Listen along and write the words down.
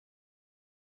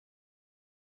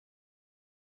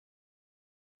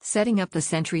Setting up the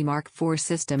Sentry Mark IV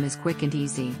system is quick and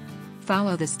easy.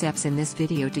 Follow the steps in this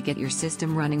video to get your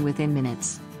system running within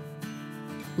minutes.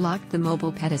 Lock the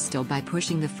mobile pedestal by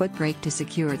pushing the foot brake to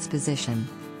secure its position.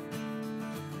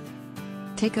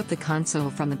 Take up the console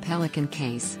from the Pelican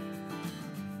case.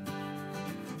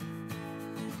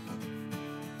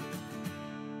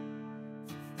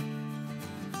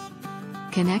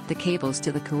 Connect the cables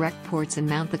to the correct ports and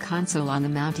mount the console on the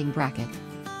mounting bracket.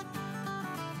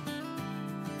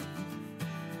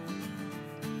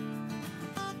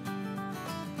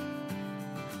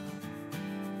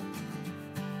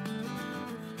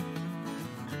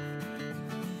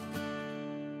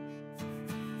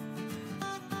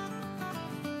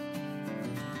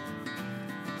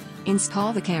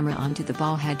 Install the camera onto the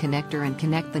ball head connector and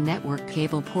connect the network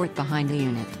cable port behind the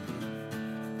unit.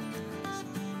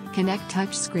 Connect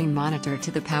touchscreen monitor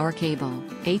to the power cable,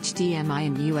 HDMI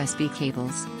and USB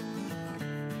cables.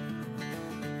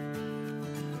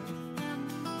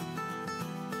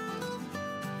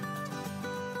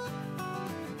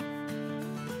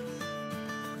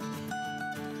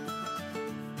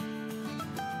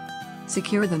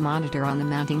 Secure the monitor on the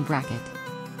mounting bracket.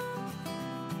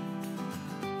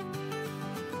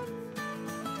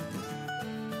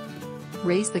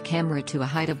 Raise the camera to a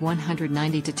height of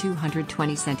 190 to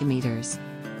 220 centimeters.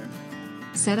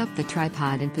 Set up the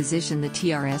tripod and position the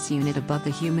TRS unit above the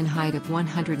human height of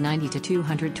 190 to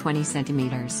 220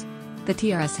 centimeters. The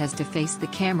TRS has to face the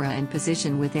camera and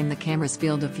position within the camera's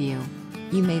field of view.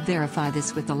 You may verify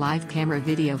this with the live camera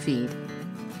video feed.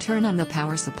 Turn on the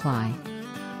power supply.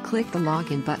 Click the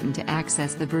login button to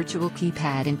access the virtual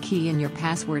keypad and key in your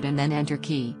password and then enter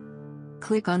key.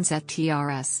 Click on Set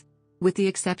TRS. With the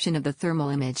exception of the thermal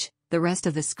image, the rest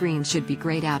of the screen should be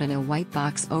grayed out and a white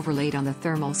box overlaid on the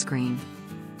thermal screen.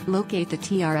 Locate the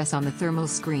TRS on the thermal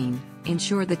screen,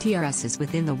 ensure the TRS is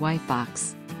within the white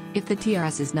box. If the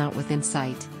TRS is not within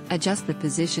sight, adjust the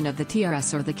position of the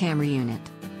TRS or the camera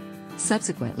unit.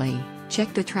 Subsequently,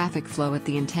 check the traffic flow at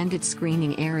the intended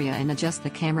screening area and adjust the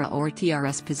camera or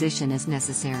TRS position as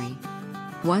necessary.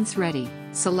 Once ready,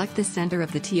 select the center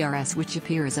of the TRS, which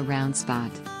appears a round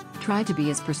spot. Try to be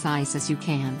as precise as you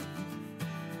can.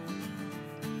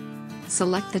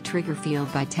 Select the trigger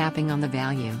field by tapping on the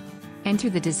value.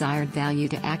 Enter the desired value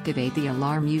to activate the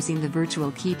alarm using the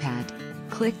virtual keypad.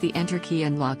 Click the Enter key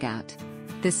and log out.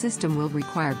 The system will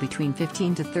require between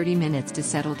 15 to 30 minutes to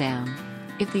settle down.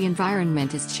 If the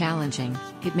environment is challenging,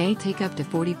 it may take up to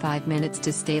 45 minutes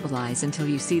to stabilize until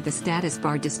you see the status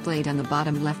bar displayed on the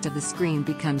bottom left of the screen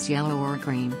becomes yellow or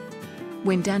green.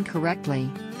 When done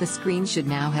correctly, the screen should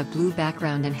now have blue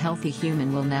background and healthy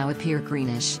human will now appear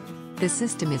greenish. The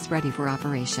system is ready for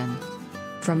operation.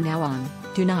 From now on,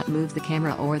 do not move the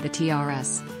camera or the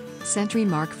TRS. Sentry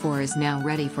Mark IV is now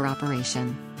ready for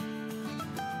operation.